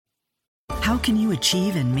How can you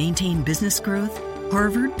achieve and maintain business growth?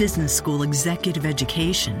 Harvard Business School Executive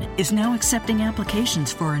Education is now accepting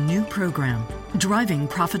applications for a new program, Driving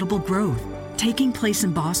Profitable Growth. Taking place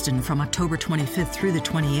in Boston from October 25th through the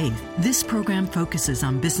 28th, this program focuses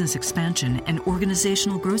on business expansion and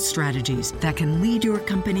organizational growth strategies that can lead your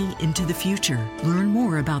company into the future. Learn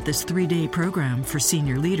more about this 3-day program for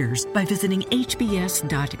senior leaders by visiting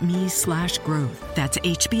hbs.me/growth. That's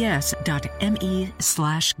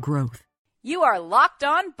hbs.me/growth. You are Locked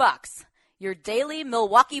On Bucks, your daily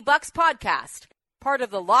Milwaukee Bucks podcast, part of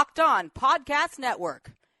the Locked On Podcast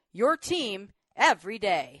Network, your team every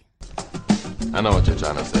day. I know what you're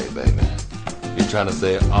trying to say, baby. You're trying to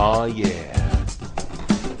say, oh yeah,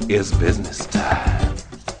 it's business time.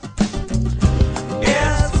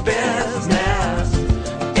 It's business.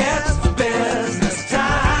 It's business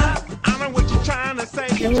time. I know what you're trying to say.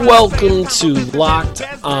 Welcome to Locked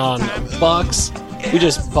On Bucks. We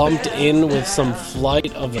just bumped in with some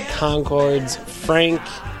Flight of the Conchords. Frank,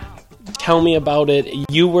 tell me about it.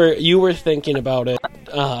 You were thinking about it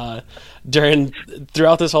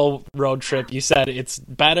throughout this whole road trip. You said it's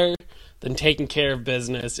better than taking care of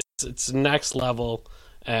business. It's next level,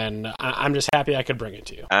 and I'm just happy I could bring it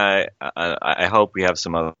to you. I hope we have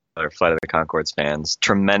some other Flight of the Conchords fans.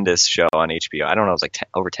 Tremendous show on HBO. I don't know, it was like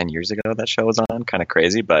over 10 years ago that show was on. Kind of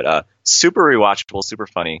crazy, but super rewatchable, super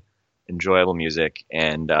funny, enjoyable music,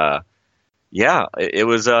 and it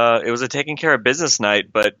was a taking care of business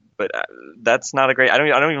night, but that's not a great. I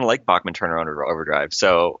don't even like Bachman Turner Under Overdrive.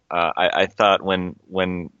 So I thought when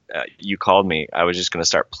you called me, I was just going to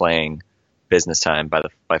start playing Business Time by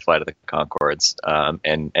Flight of the Conchords,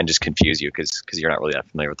 and just confuse you because you're not really that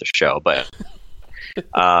familiar with the show. But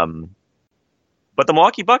the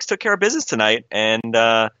Milwaukee Bucks took care of business tonight, and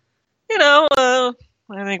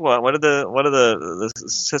I think what are the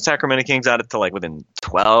Sacramento Kings out to like within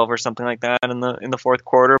 12 or something like that in the fourth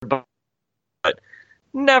quarter, but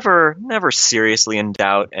never seriously in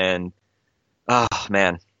doubt. And oh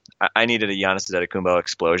man, I needed a Giannis Antetokounmpo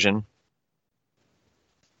explosion,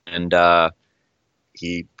 and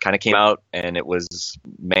he kind of came out, and it was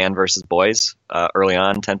man versus boys early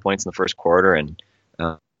on. 10 points in the first quarter, and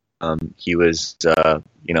he was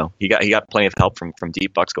he got plenty of help from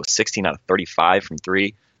deep. Bucks go 16 out of 35 from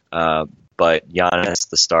three, but Giannis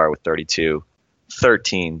the star with 32,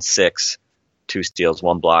 13, 6, 2 steals,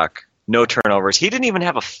 1 block. No turnovers. He didn't even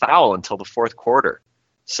have a foul until the fourth quarter.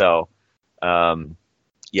 So, Giannis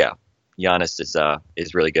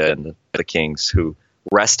is really good. And the Kings, who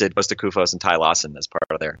rested Costa Koufos and Ty Lawson as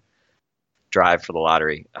part of their drive for the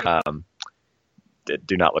lottery,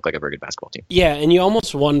 do not look like a very good basketball team. Yeah, and you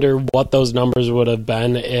almost wonder what those numbers would have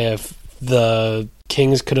been if the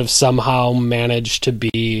Kings could have somehow managed to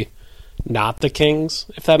be not the Kings,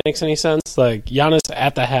 if that makes any sense. Like, Giannis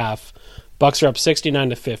at the half, Bucks are up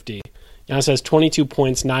 69-50. Giannis has 22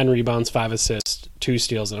 points, 9 rebounds, 5 assists, 2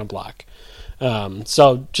 steals, and a block.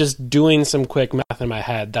 So just doing some quick math in my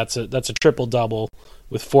head, that's a triple-double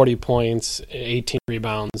with 40 points, 18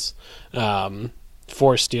 rebounds, 4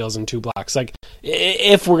 steals, and 2 blocks. Like,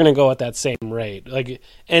 if we're going to go at that same rate. Like,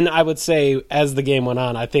 and I would say as the game went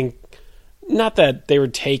on, I think not that they were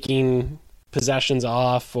taking possessions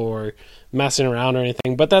off or messing around or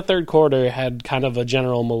anything, but that third quarter had kind of a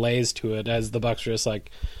general malaise to it as the Bucks were just like,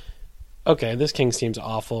 okay, this Kings team's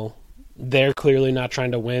awful. They're clearly not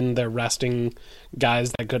trying to win. They're resting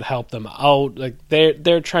guys that could help them out. Like,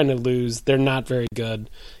 they're trying to lose. They're not very good,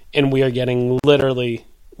 and we are getting literally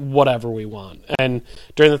whatever we want. And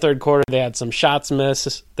during the third quarter, they had some shots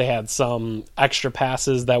miss. They had some extra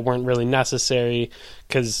passes that weren't really necessary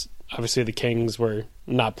because obviously the Kings were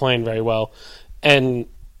not playing very well. And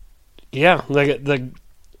yeah,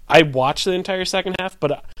 I watched the entire second half,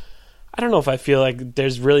 but I don't know if I feel like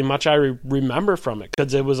there's really much I remember from it,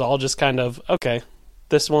 because it was all just kind of, okay,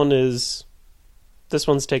 this one's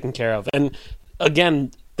taken care of. And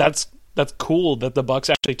again, that's cool that the Bucks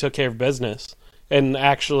actually took care of business and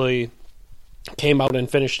actually came out and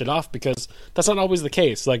finished it off, because that's not always the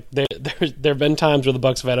case. Like, there have been times where the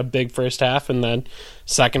Bucks have had a big first half, and then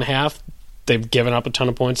second half they've given up a ton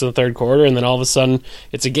of points in the third quarter, and then all of a sudden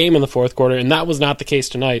it's a game in the fourth quarter, and that was not the case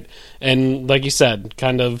tonight. And like you said,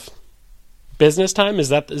 kind of business time. Is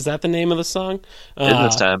that the name of the song?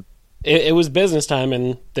 Business time. It was business time,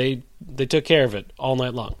 and they took care of it all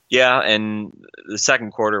night long. Yeah, and the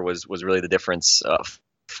second quarter was really the difference.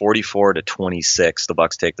 44-26, the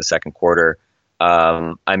Bucks take the second quarter.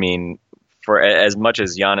 I mean, for as much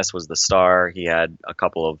as Giannis was the star, he had a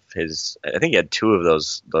couple of his. I think he had 2 of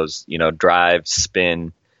those drive,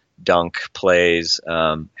 spin, dunk plays.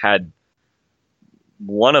 Had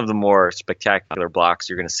one of the more spectacular blocks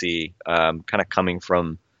you're going to see, kind of coming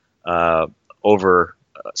from over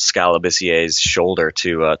Scalabissier's shoulder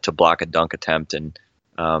to block a dunk attempt, and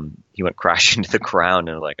he went crashing to the ground,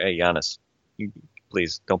 and like, hey, Giannis,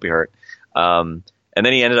 please don't be hurt. And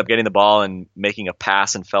then he ended up getting the ball and making a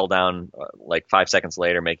pass and fell down like 5 seconds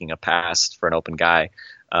later, making a pass for an open guy.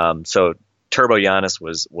 So Turbo Giannis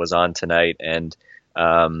was on tonight, and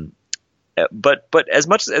but as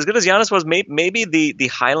good as Giannis was, maybe the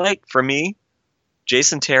highlight for me,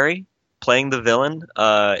 Jason Terry playing the villain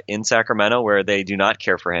in Sacramento, where they do not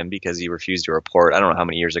care for him because he refused to report. I don't know how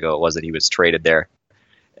many years ago it was that he was traded there,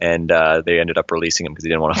 and they ended up releasing him because he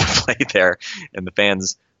didn't want to play there, and the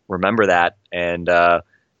fans remember that, and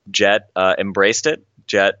Jet embraced it.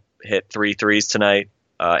 Jet hit 3 threes tonight,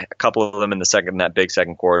 a couple of them in that big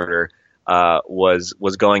second quarter.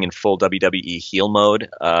 Was going in full WWE heel mode.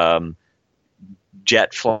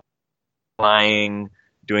 Jet flying,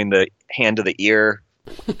 doing the hand to the ear,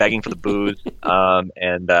 begging for the booze,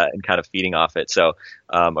 and kind of feeding off it. So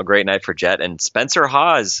a great night for Jet, and Spencer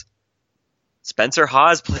Hawes. Spencer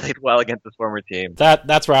Hawes played well against his former team.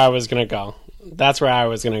 That's where I was gonna go. That's where I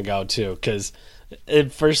was going to go, too, because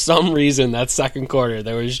for some reason, that second quarter,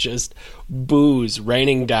 there was just booze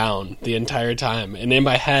raining down the entire time. And in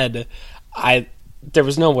my head, there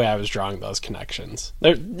was no way I was drawing those connections.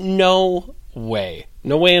 No way.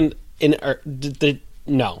 No way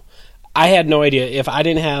no. I had no idea. If I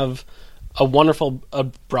didn't have a wonderful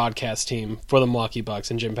broadcast team for the Milwaukee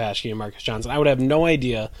Bucks and Jim Paschke and Marcus Johnson, I would have no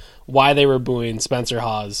idea why they were booing Spencer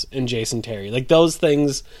Hawes and Jason Terry. Like, those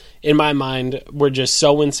things in my mind were just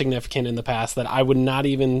so insignificant in the past that I would not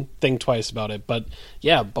even think twice about it. But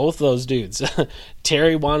yeah, both those dudes.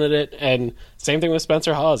 Terry wanted it, and same thing with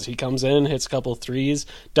Spencer Hawes. He comes in, hits a couple threes,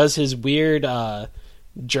 does his weird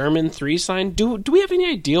German 3 sign. Do we have any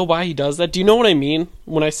idea why he does that? Do you know what I mean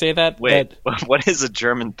when I say that? Wait, what is a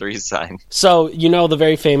German 3 sign? So, you know the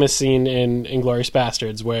very famous scene in Inglourious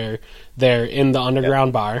Bastards where they're in the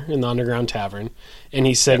underground bar, in the underground tavern, and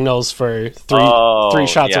he signals for three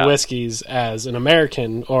shots of whiskeys as an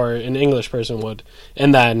American or an English person would.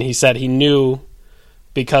 And then he said he knew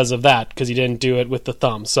because of that, because he didn't do it with the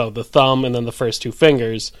thumb. So the thumb and then the first 2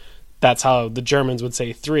 fingers, that's how the Germans would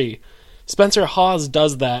say 3. Spencer Hawes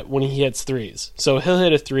does that when he hits threes. So he'll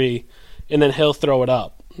hit a 3, and then he'll throw it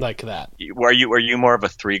up like that. Were you more of a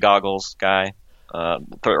 3 goggles guy,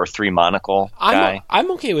 or 3 monocle guy?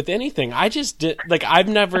 I'm okay with anything. I just did I've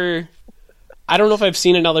never. I don't know if I've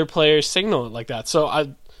seen another player signal it like that.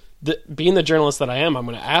 So being the journalist that I am, I'm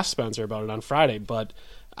going to ask Spencer about it on Friday. But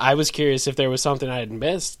I was curious if there was something I had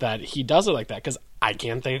missed that he does it like that, because I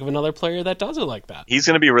can't think of another player that does it like that. He's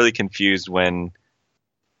going to be really confused when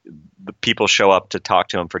the people show up to talk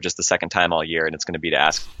to him for just the second time all year, and it's going to be to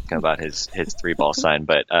ask him about his 3-ball sign.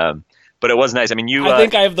 But it was nice. I mean, I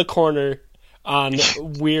think I have the corner on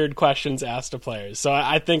weird questions asked to players, so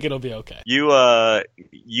I think it'll be okay. You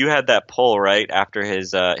had that poll right after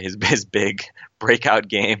his big breakout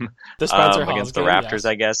game, the Spencer Hawes against the game, Raptors, yes.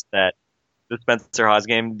 I guess, that the Spencer Hawes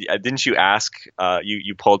game. Didn't you ask?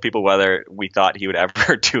 You polled people whether we thought he would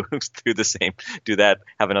ever do that,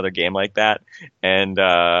 have another game like that. And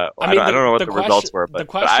I don't know what the results were,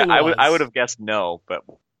 but I would have guessed no. But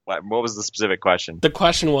what was the specific question? The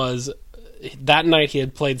question was, that night he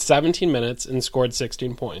had played 17 minutes and scored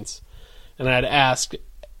 16 points, and I'd asked,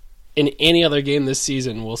 in any other game this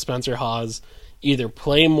season, will Spencer Hawes either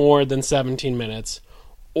play more than 17 minutes,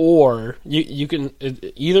 or you can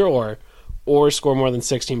either or score more than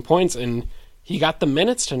 16 points, and he got the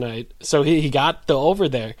minutes tonight, so he got the over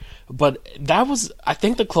there. But that was, I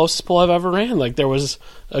think, the closest poll I've ever ran. Like, there was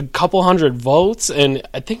a couple hundred votes, and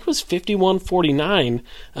I think it was 51-49.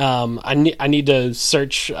 I need to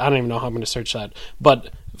search. I don't even know how I'm going to search that,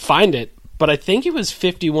 but find it. But I think it was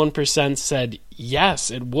 51% said yes,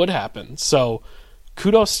 it would happen. So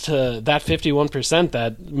kudos to that 51%,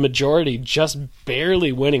 that majority just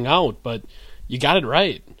barely winning out, but you got it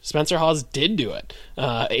right. Spencer Hawes did do it.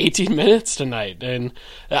 18 minutes tonight. And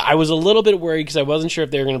I was a little bit worried because I wasn't sure if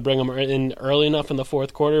they were going to bring him in early enough in the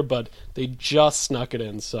fourth quarter, but they just snuck it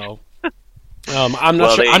in. So I'm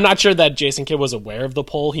not sure that Jason Kidd was aware of the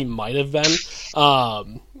poll. He might have been.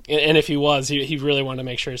 And if he was, he really wanted to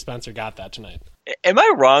make sure Spencer got that tonight. Am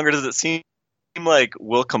I wrong, or does it seem like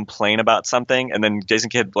we'll complain about something and then Jason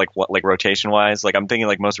Kidd, like rotation wise? Like, I'm thinking,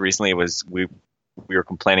 like, most recently it was we were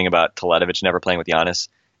complaining about Teletovic never playing with Giannis.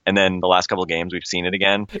 And then the last couple of games, we've seen it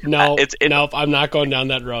again. No, nope, I'm not going down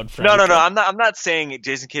that road, Frank. No. I'm not saying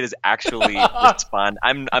Jason Kidd is actually respond.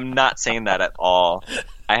 I'm not saying that at all.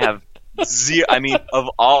 I I mean, of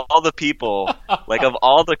all the people, like of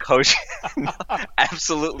all the coaches,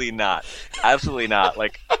 absolutely not. Absolutely not.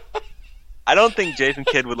 Like, I don't think Jason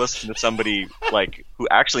Kidd would listen to somebody like who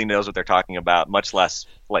actually knows what they're talking about, much less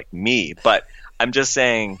like me. But I'm just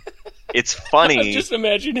saying, it's funny. Just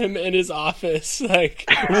imagine him in his office, like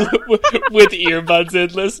with earbuds in,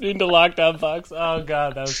 listening to Locked On Bucks. Oh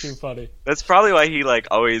god, that was too funny. That's probably why he like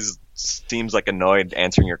always seems like annoyed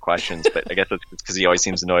answering your questions. But I guess that's because he always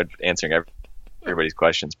seems annoyed answering everybody's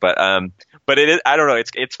questions. But it is. I don't know.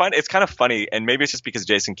 It's fun. It's kind of funny, and maybe it's just because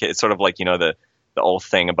Jason Kidd. It's sort of like, you know, the old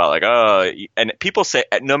thing about like, oh, and people say,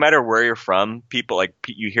 no matter where you're from, people like,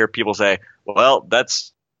 you hear people say, well,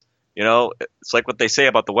 that's, you know, it's like what they say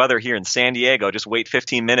about the weather here in San Diego. Just wait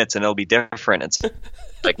 15 minutes and it'll be different. It's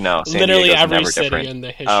like, no, San literally Diego's every never city different. in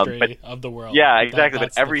the history of the world. Yeah, exactly. But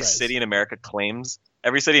That's the every phrase. city in America claims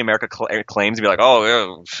to be like, oh,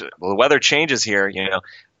 well, the weather changes here, you know.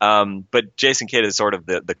 But Jason Kidd is sort of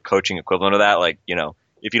the coaching equivalent of that. Like, you know,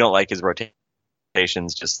 if you don't like his rotations,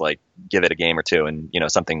 just like give it a game or two, and you know,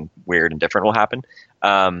 something weird and different will happen.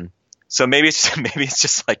 So maybe it's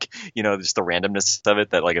just like, you know, just the randomness of it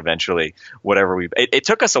that like eventually whatever it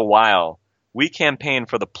took us a while. We campaigned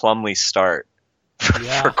for the Plumlee start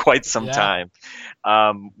for quite some time,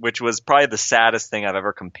 which was probably the saddest thing I've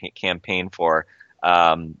ever campaigned for.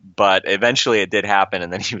 But eventually it did happen,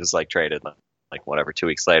 and then he was like traded like whatever 2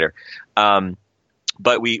 weeks later.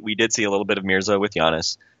 But we did see a little bit of Mirza with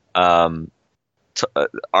Giannis. The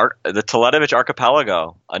Teletovic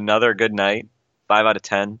Archipelago, another good night. 5 out of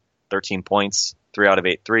 10, 13 points, 3 out of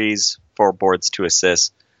 8 threes, 4 boards, 2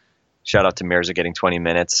 assists. Shout out to Mirza getting 20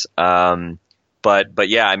 minutes. But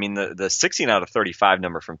yeah, I mean the 16 out of 35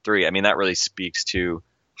 number from 3. I mean, that really speaks to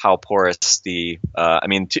how porous a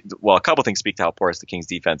couple things speak to how porous the Kings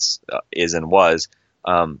defense is and was.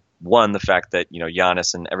 One, the fact that, you know,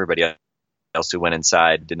 Giannis and everybody else who went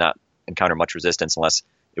inside did not encounter much resistance unless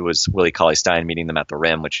it was Willie Cauley-Stein meeting them at the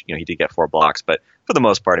rim, which, you know, he did get 4 blocks. But for the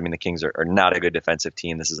most part, I mean, the Kings are not a good defensive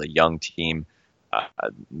team. This is a young team.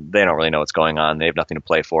 They don't really know what's going on. They have nothing to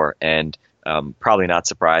play for. And probably not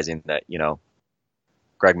surprising that, you know,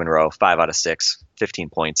 Greg Monroe, 5 out of 6, 15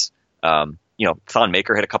 points. You know, Thon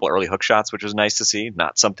Maker hit a couple early hook shots, which was nice to see.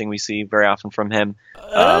 Not something we see very often from him.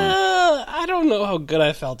 I don't know how good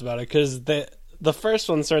I felt about it, because the first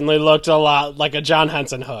one certainly looked a lot like a John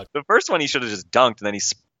Henson hook. The first one he should have just dunked, and then he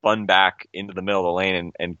spun back into the middle of the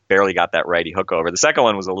lane and barely got that righty hook over. The second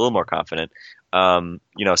one was a little more confident. You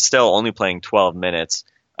know, still only playing 12 minutes.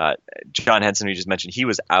 John Henson, who you just mentioned, he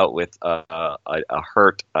was out with a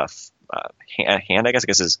hurt hand. I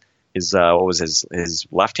guess his what was his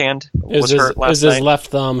left hand was hurt last night. His left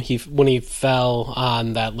thumb. When he fell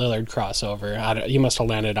on that Lillard crossover, he must have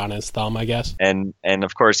landed on his thumb, I guess. And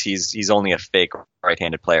of course he's only a fake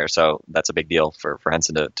right-handed player, so that's a big deal for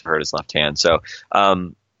Henson to hurt his left hand. So,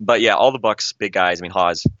 but yeah, all the Bucks big guys. I mean,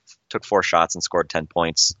 Hawes took 4 shots and scored 10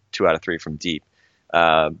 points, 2 out of 3 from deep.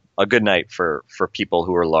 A good night for people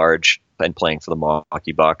who are large and playing for the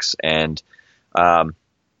Milwaukee Bucks. And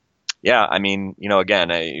yeah, I mean, you know, again,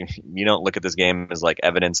 you don't look at this game as like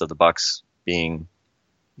evidence of the Bucks being,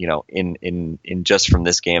 you know, in just from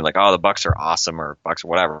this game, like, oh, the Bucks are awesome or Bucks or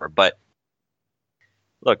whatever. But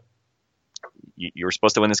look, you were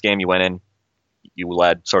supposed to win this game. You went in, you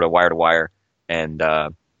led sort of wire to wire, and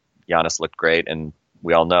Giannis looked great. And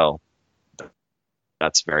we all know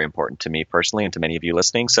that's very important to me personally and to many of you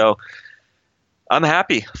listening. So I'm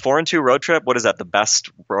happy. 4-2 road trip. What is that? The best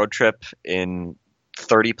road trip in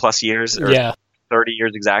 30 plus years, or 30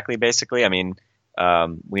 years exactly, basically. I mean,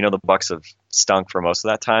 we know the Bucks have stunk for most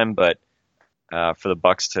of that time, but for the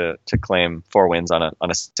Bucks to claim 4 wins on a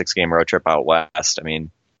 6-game road trip out west, I mean,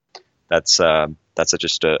 that's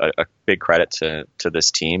just a big credit to this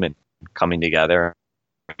team and coming together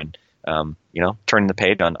and you know, turning the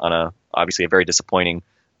page on a obviously a very disappointing.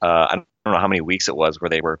 I don't know how many weeks it was where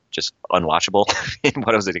they were just unwatchable in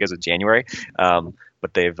what was it? I guess it was January.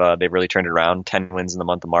 But they've really turned it around. 10 wins in the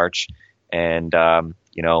month of March, and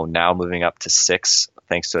you know, now moving up to 6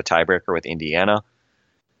 thanks to a tiebreaker with Indiana.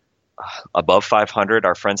 Above 500,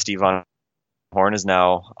 our friend Steve Von Horn is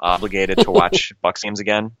now obligated to watch Bucks games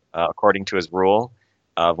again, according to his rule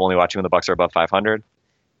of only watching when the Bucks are above 500.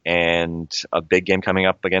 And a big game coming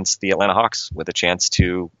up against the Atlanta Hawks with a chance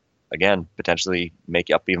to, again, potentially make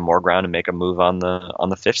up even more ground and make a move on the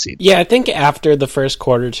 5th seed. Yeah, I think after the first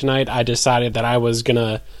quarter tonight, I decided that I was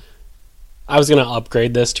gonna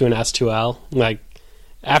upgrade this to an S2L. Like,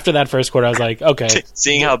 after that first quarter, I was like, okay.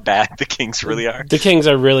 Seeing how bad the Kings really are. The Kings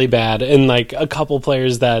are really bad, and like a couple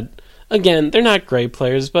players that, again, they're not great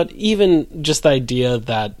players, but even just the idea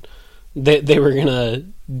that they were gonna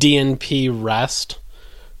DNP rest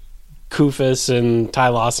Kufus and Ty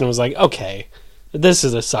Lawson. Was like, okay, this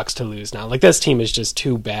is a sucks to lose now. Like, this team is just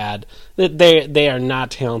too bad. They are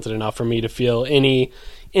not talented enough for me to feel any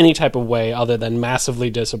type of way other than massively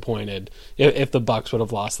disappointed if the Bucks would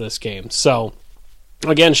have lost this game. So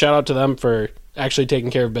again, shout out to them for actually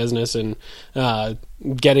taking care of business and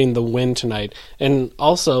getting the win tonight. And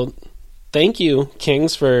also, thank you,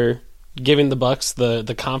 Kings, for giving the Bucks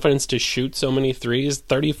the confidence to shoot so many threes.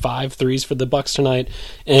 35 threes for the Bucks tonight.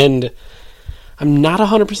 And I'm not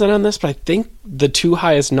 100% on this, but I think the two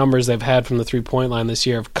highest numbers they've had from the three-point line this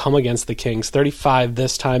year have come against the Kings. 35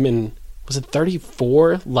 this time, and was it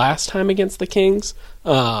 34 last time against the Kings?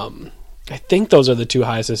 I think those are the two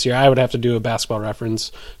highest this year. I would have to do a Basketball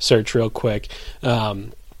Reference search real quick.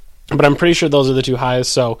 But I'm pretty sure those are the two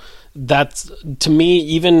highest. So that's, to me,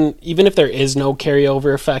 even if there is no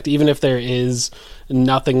carryover effect, even if there is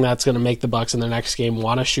nothing that's going to make the Bucks in their next game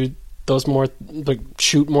want to shoot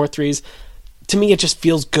more threes, to me it just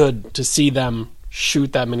feels good to see them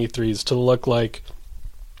shoot that many threes, to look like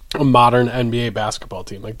a modern NBA basketball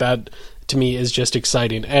team. Like, that to me is just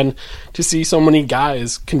exciting, and to see so many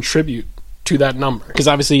guys contribute to that number, because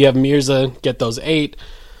obviously you have Mirza get those 8,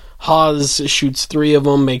 Hawes shoots 3 of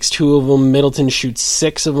them, makes 2 of them, Middleton shoots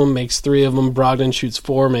 6 of them, makes 3 of them, Brogdon shoots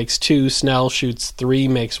 4, makes 2, Snell shoots 3,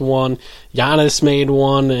 makes 1, Giannis made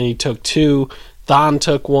 1 and he took 2, Thon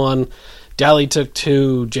took 1, Delly took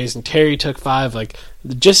 2, Jason Terry took 5. Like,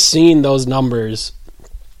 just seeing those numbers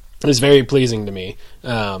is very pleasing to me.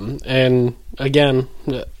 And again,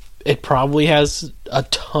 it probably has a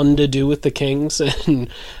ton to do with the Kings and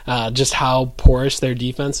just how porous their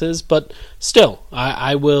defense is. But still,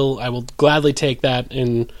 I will gladly take that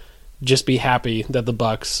and just be happy that the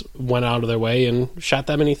Bucks went out of their way and shot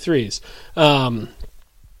that many threes. I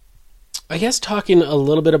guess talking a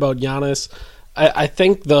little bit about Giannis, I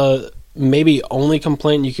think the maybe only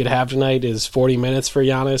complaint you could have tonight is 40 minutes for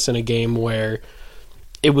Giannis in a game where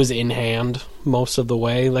it was in hand most of the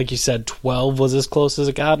way. Like you said, 12 was as close as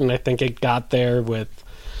it got, and I think it got there with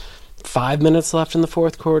 5 minutes left in the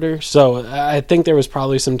fourth quarter. So I think there was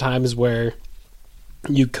probably some times where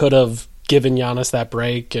you could have given Giannis that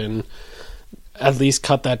break and at least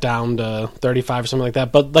cut that down to 35 or something like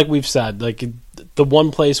that. But like we've said, like, the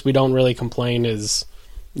one place we don't really complain is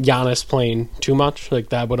Giannis playing too much. Like,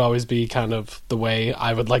 that would always be kind of the way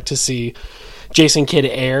I would like to see Jason Kidd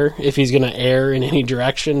air, if he's going to air in any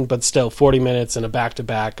direction. But still, 40 minutes and a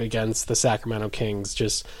back-to-back against the Sacramento Kings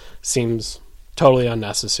just seems totally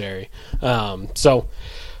unnecessary. So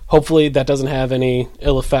hopefully that doesn't have any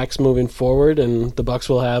ill effects moving forward, and the Bucks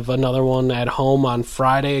will have another one at home on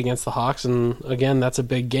Friday against the Hawks. And again, that's a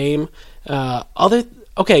big game.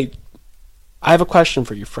 Okay, I have a question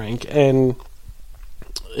for you, Frank, and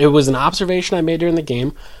it was an observation I made during the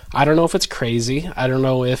game. I don't know if it's crazy. I don't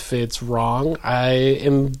know if it's wrong. I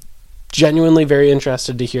am genuinely very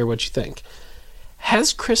interested to hear what you think.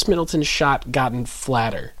 Has Chris Middleton's shot gotten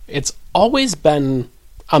flatter? It's always been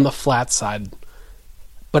on the flat side,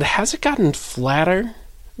 but has it gotten flatter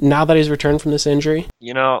now that he's returned from this injury?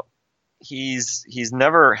 You know, he's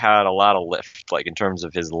never had a lot of lift, like in terms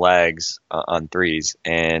of his legs on threes,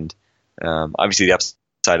 and obviously the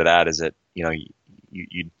upside of that is that, you know,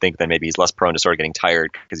 you'd think that maybe he's less prone to sort of getting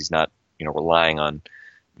tired because he's not, you know, relying on,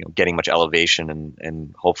 you know, getting much elevation,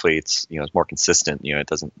 and hopefully it's, you know, it's more consistent. You know, he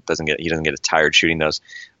doesn't get tired shooting those.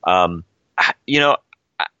 You know,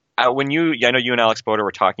 I know you and Alex Boder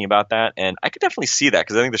were talking about that, and I could definitely see that,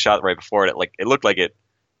 because I think the shot right before it, like, it looked like it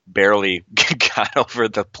barely got over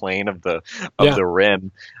the plane of the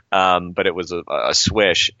rim, but it was a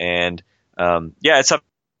swish, and it's tough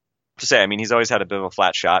to say. I mean, he's always had a bit of a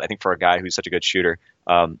flat shot. I think for a guy who's such a good shooter,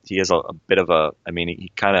 he has a bit of a. I mean,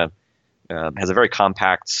 he kind of has a very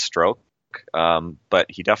compact stroke, but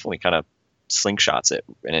he definitely kind of slingshots it,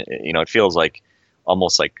 and it feels like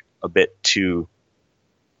almost like a bit too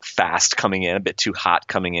fast coming in, a bit too hot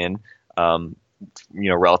coming in,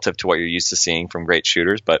 relative to what you're used to seeing from great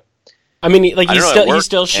shooters. But I mean, like, he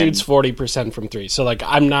still shoots 40% from three. So, like,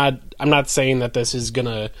 I'm not saying that this is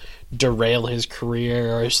gonna derail his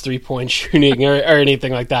career or his 3-point shooting or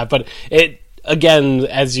anything like that. But it, again,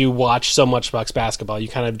 as you watch so much Bucks basketball, you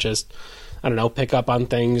kind of just, I don't know, pick up on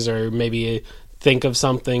things, or maybe think of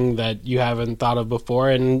something that you haven't thought of before.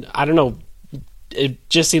 And I don't know, it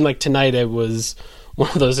just seemed like tonight it was one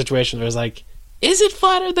of those situations where it's like, is it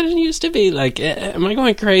flatter than it used to be? Like, am I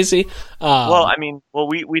going crazy?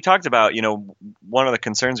 We talked about, one of the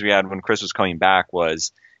concerns we had when Chris was coming back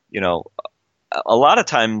was, a lot of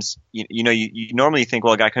times, you normally think,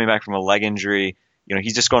 well, a guy coming back from a leg injury,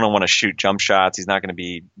 he's just going to want to shoot jump shots. He's not going to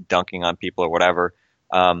be dunking on people or whatever.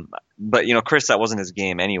 But Chris, that wasn't his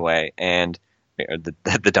game anyway, and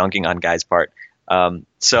the dunking on guys' part.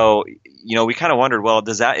 So we kind of wondered, well,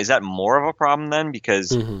 is that more of a problem then?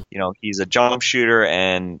 Because he's a jump shooter,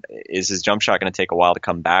 and is his jump shot going to take a while to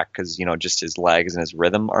come back? Because just his legs and his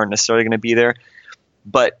rhythm aren't necessarily going to be there.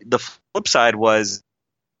 But the flip side was,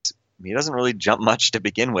 he doesn't really jump much to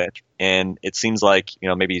begin with, and it seems like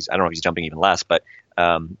maybe I don't know if he's jumping even less, but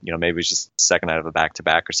maybe it's just second out of a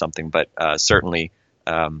back-to-back or something. But certainly,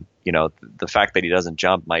 the fact that he doesn't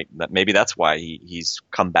jump maybe that's why he's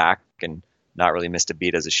come back and not really missed a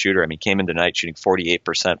beat as a shooter. I mean, he came in tonight shooting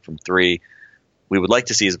 48% from three. We would like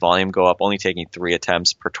to see his volume go up, only taking 3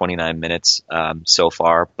 attempts per 29 minutes so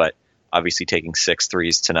far, but obviously taking 6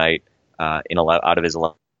 threes tonight out of his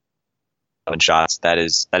 11 shots. That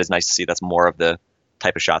is nice to see. That's more of the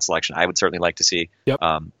type of shot selection I would certainly like to see. Yep.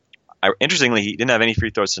 Interestingly, he didn't have any free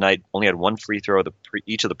throws tonight. Only had 1 free throw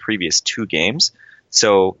each of the previous 2 games.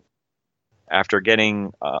 So after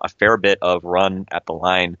getting a fair bit of run at the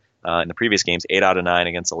line in the previous games, 8 out of 9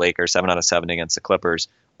 against the Lakers, 7 out of 7 against the Clippers,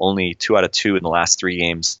 only 2 out of 2 in the last 3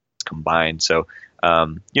 games combined. So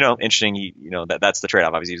interesting. That's the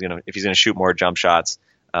trade-off. Obviously, if he's gonna shoot more jump shots,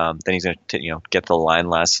 then he's gonna get to the line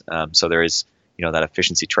less. So there is that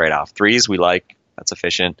efficiency trade-off. Threes we like. That's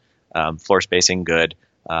efficient. Floor spacing good.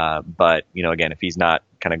 But again, if he's not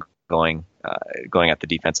kind of going at the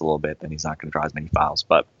defense a little bit, then he's not going to draw as many fouls.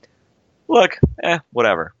 But look,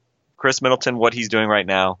 whatever. Chris Middleton, what he's doing right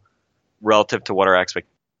now, relative to what our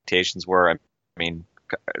expectations were. I mean,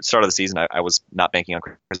 start of the season, I was not banking on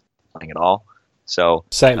Chris playing at all. So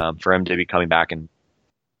for him to be coming back and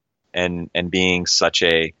being such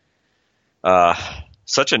an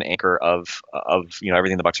anchor of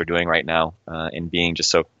everything the Bucks are doing right now, and being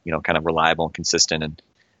just so kind of reliable and consistent,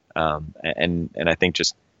 and I think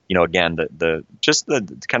just again the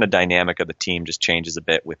kind of dynamic of the team just changes a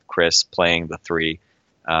bit with Chris playing the 3.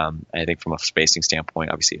 I think from a spacing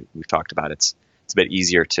standpoint, obviously we've talked about it's a bit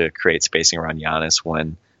easier to create spacing around Giannis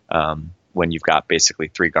when you've got basically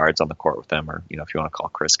 3 guards on the court with them, or if you want to call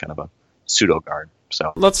Chris kind of a pseudo guard.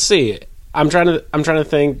 So let's see. I'm trying to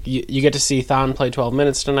think. You get to see Thon play 12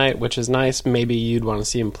 minutes tonight, which is nice. Maybe you'd want to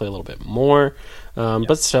see him play a little bit more,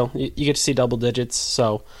 but still, you get to see double digits.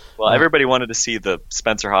 So, everybody wanted to see the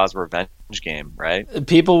Spencer Hawes revenge game, right?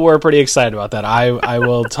 People were pretty excited about that. I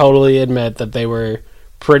will totally admit that they were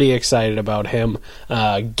pretty excited about him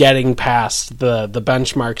getting past the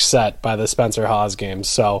benchmark set by the Spencer Hawes game.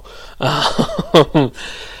 So,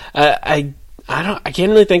 I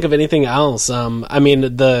can't really think of anything else. I mean,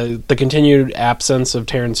 the continued absence of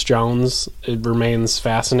Terrence Jones, it remains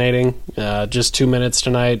fascinating. Just 2 minutes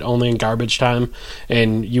tonight, only in garbage time,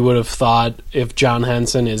 and you would have thought if John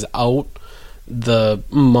Henson is out, the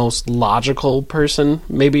most logical person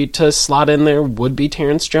maybe to slot in there would be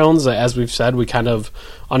Terrence Jones. As we've said, we kind of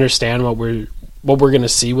understand what we're going to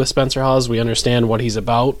see with Spencer Hawes. We understand what he's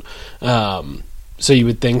about. So you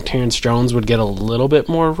would think Terrence Jones would get a little bit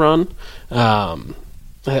more run.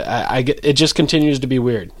 It just continues to be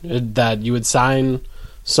weird that you would sign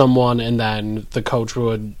someone and then the coach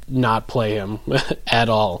would not play him at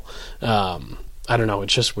all. I don't know.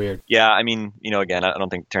 It's just weird. Yeah, I mean, again, I don't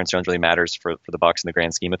think Terrence Jones really matters for the Bucks in the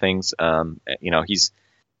grand scheme of things. He's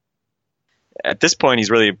at this point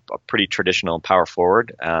he's really a pretty traditional power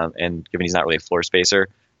forward, and given he's not really a floor spacer,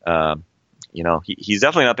 he's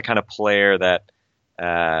definitely not the kind of player that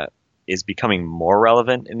is becoming more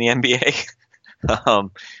relevant in the NBA.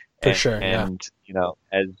 For sure. And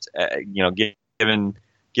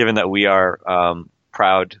given that we are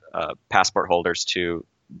proud passport holders to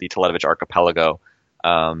the Teletovic archipelago,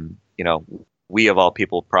 we of all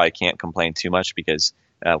people probably can't complain too much, because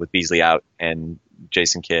with Beasley out and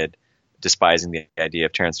Jason Kidd despising the idea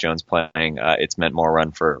of Terrence Jones playing, it's meant more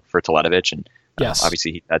run for Teletovic, and yes.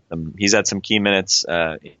 Obviously he's had some key minutes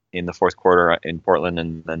in the fourth quarter in Portland,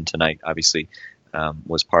 and then tonight obviously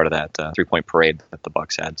was part of that 3-point parade that the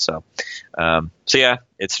Bucks had. So yeah,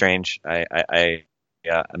 it's strange. I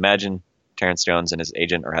imagine Terrence Jones and his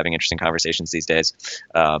agent are having interesting conversations these days,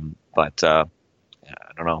 but I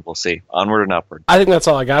don't know. We'll see. Onward and upward. I think that's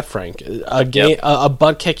all I got, Frank. A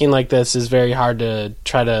butt kicking like this is very hard to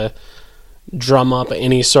try to drum up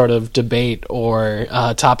any sort of debate or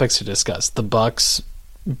topics to discuss. The Bucks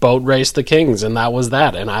boat raced the Kings, and that was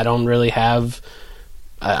that. And I don't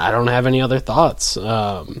have any other thoughts.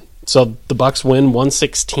 So the Bucks win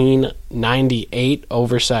 116-98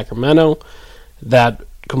 over Sacramento. That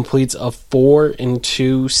completes a 4-2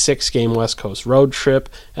 6-game West Coast road trip.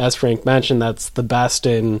 As Frank mentioned, that's the best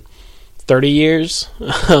in 30 years.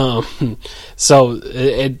 So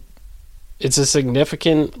it's a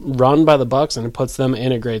significant run by the Bucks, and it puts them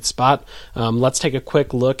in a great spot. Let's take a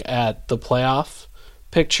quick look at the playoff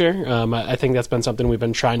picture. I think that's been something we've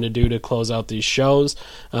been trying to do to close out these shows.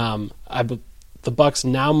 The Bucks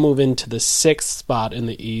now move into the 6th spot in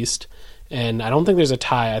the East, and I don't think there's a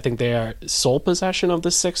tie. I think they are sole possession of the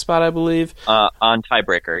 6th spot, I believe. On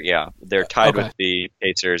tiebreaker, yeah. They're tied with the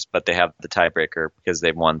Pacers, but they have the tiebreaker because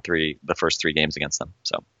they've won the first 3 games against them.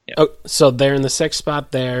 So, yeah. Oh, so they're in the 6th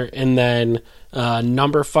spot there, and then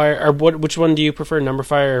Number Fire, or which one do you prefer, Number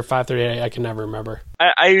Fire or 538? I can never remember.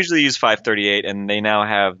 I usually use 538, and they now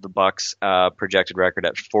have the Bucks projected record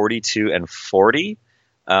at 42-40,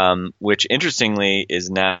 which interestingly is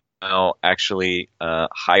now actually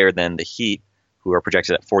higher than the Heat, who are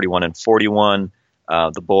projected at 41-41.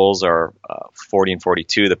 The Bulls are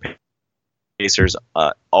 40-42. The Pacers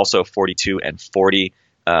also 42-40.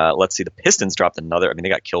 Let's see, the Pistons dropped another. I mean, they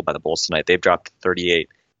got killed by the Bulls tonight. They've dropped 38-44.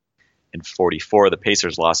 The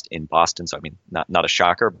Pacers lost in Boston, so I mean, not a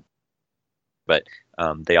shocker, but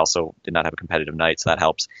they also did not have a competitive night, so that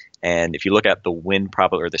helps. And if you look at the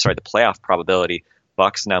the playoff probability,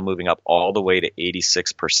 Bucks now moving up all the way to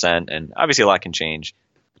 86%, and obviously a lot can change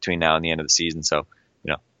between now and the end of the season. So,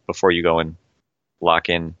 before you go and lock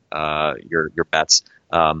in your bets,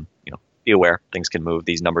 be aware things can move.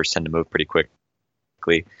 These numbers tend to move pretty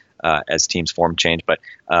quickly as teams form change. But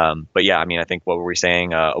yeah, I mean, I think what were we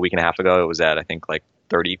saying a week and a half ago? It was at I think like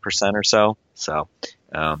 30% or so. So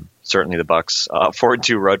certainly the Bucks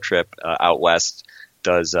 4-2 road trip out west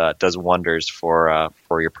does wonders for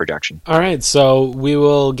your projection. All right, so we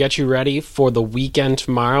will get you ready for the weekend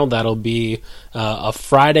tomorrow. That'll be a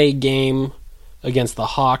Friday game against the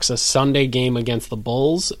Hawks, a Sunday game against the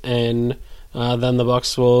Bulls, and then the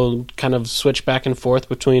Bucks will kind of switch back and forth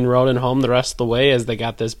between road and home the rest of the way as they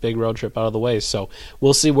got this big road trip out of the way. So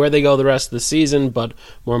we'll see where they go the rest of the season, but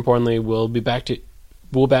more importantly, we'll be back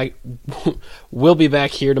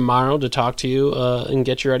here tomorrow to talk to you and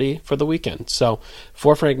get you ready for the weekend. So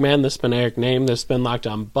for Frank Mann, this has been Eric Name. This has been Locked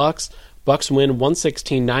On Bucks. Bucks win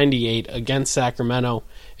 116-98 against Sacramento,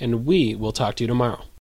 and we will talk to you tomorrow.